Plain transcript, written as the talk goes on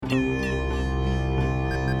One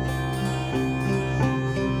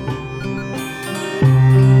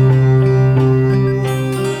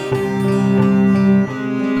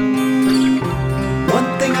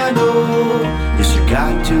thing I know is you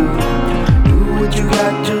got to do what you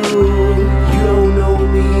got to. You don't know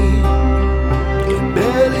me, you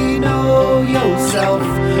barely know yourself.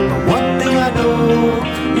 But one thing I know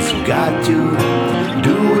is you got to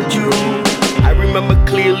do what you. I remember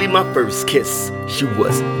clearly my first kiss. She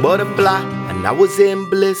was butterfly and I was in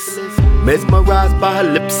bliss. Mesmerized by her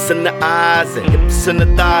lips and the eyes, the hips and the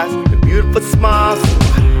thighs, the beautiful smiles.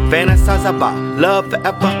 Fantasize about love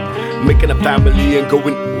forever, making a family and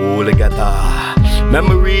going all together.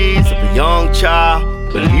 Memories of a young child,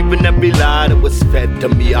 believing every lie that was fed to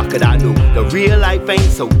me. How could I know the real life ain't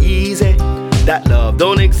so easy? That love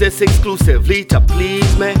don't exist exclusively to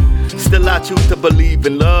please me. Still I choose to believe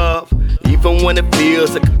in love, even when it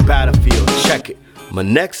feels like a battlefield. Check it. My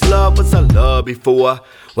next love was a love before.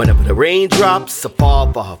 Whenever the rain drops, I fall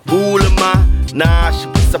for her. Fool am I? Nah, she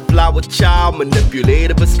was a flower child,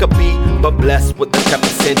 manipulative as could be, but blessed with the type of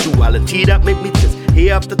sensuality that make me just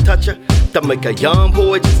have to touch her, to make a young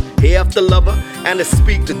boy just have to love her, and to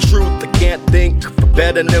speak the truth. I can't think of a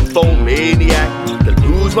better nymphomaniac to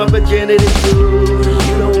lose my virginity to.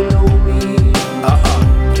 You don't know me,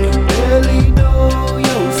 you barely know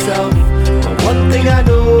yourself. But one thing I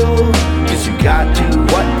know is you got to do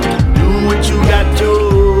what you got to.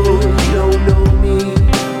 You don't know me,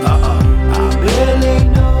 I barely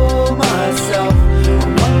know myself. But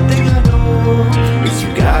one thing I know is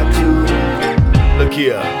you got to. Look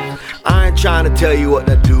here, I ain't trying to tell you what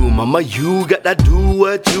to do, mama. You got to do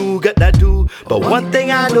what you got to do. But one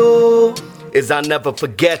thing I know is I'll never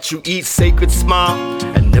forget you. Each sacred smile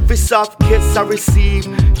and every soft kiss I receive.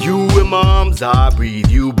 You in my arms, I breathe,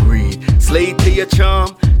 you breathe. Slave to your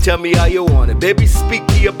charm, tell me how you want it. Baby, speak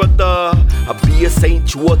to your brother. I'll be a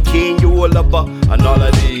saint, you a king, you a lover. And all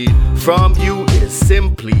I need from you is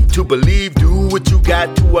simply to believe. Do what you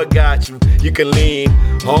got to, I got you. You can lean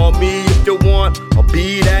on me if you want, or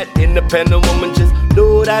be that independent woman. Just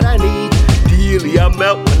know that I need dearly. I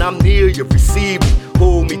melt when I'm near you, receive me.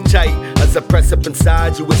 Hold me tight as I press up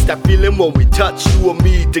inside you. It's that feeling when we touch, you and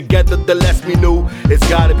me together, that lets me know it's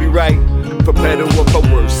gotta be right. For better or for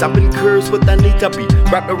worse, I've been cursed with I need to be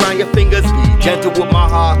wrapped around your fingers. Be gentle with my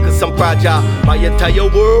heart, cause I'm fragile. My entire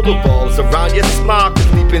world revolves around your smile. Cause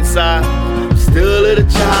deep inside, I'm still a little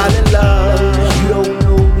child in love. You don't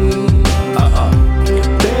know me, you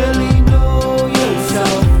barely know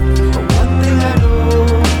yourself. But one thing I know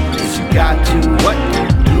is you got to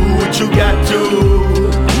do what you got to.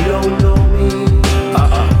 You don't know me, I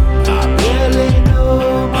barely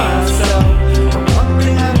know myself. But one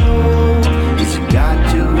thing I know is you got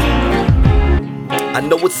to. I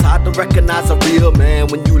know it's hard to recognize a real man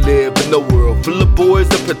when you live in a world full of boys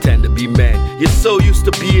that pretend to be men. You're so used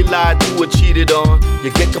to being lied to or cheated on,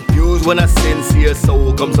 you get confused when a sincere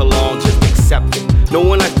soul comes along. Just accept it, no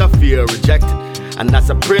one has to feel rejected. And as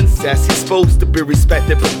a princess, you're supposed to be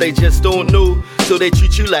respected, but they just don't know. So they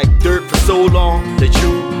treat you like dirt for so long that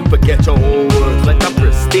you forget your own words. Like a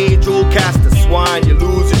pristine jewel cast of swine, you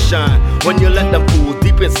lose your shine when you let them fools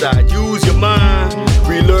deep inside use your mind.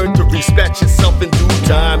 Relearn to respect yourself in due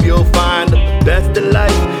time. You'll find that the best in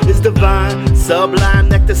life is divine. Sublime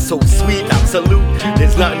nectar, so sweet, absolute.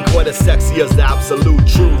 There's nothing quite as sexy as the absolute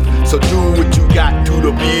truth. So do what you got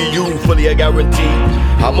to be you, fully I guarantee.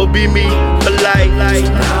 I'ma be me for life.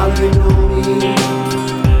 Now you know me,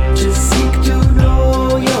 just seek to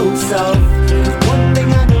know yourself. Cause one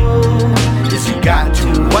thing I know is you got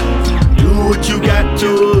to do what you got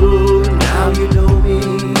to. Now you know me,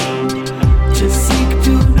 just seek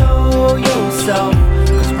to know yourself.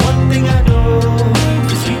 Cause one thing I know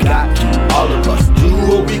is you got to. All of us do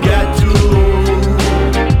what we got to.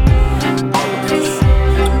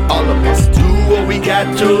 All of us do what we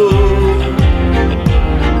got to.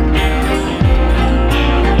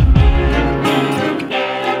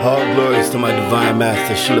 All glories to my divine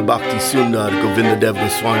master, Srila Bhakti Sundar Govinda Dev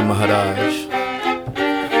Goswami Maharaj.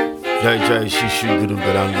 Jai Jai Shri Shri Guru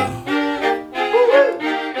Garanga.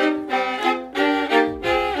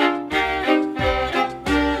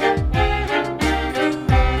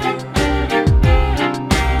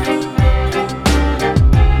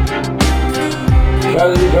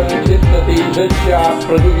 Chittati Satya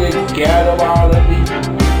Prajuge Gyanavanati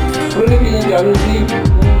Prajuge Janati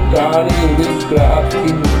Dani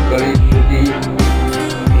Vigrahatin Karishati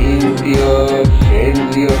Indriya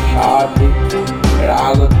Shendriya Shati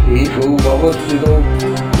Ragati Subhavastino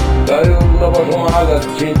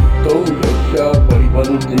Dayunavasamagatchitto Yasya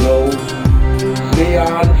Paripantino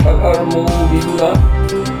Sriyan Sakarmo Viduna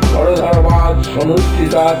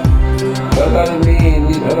अनुष्ठितात् स्वधर्मे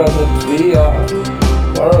निधनमस्तेय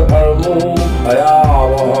परधर्मो भया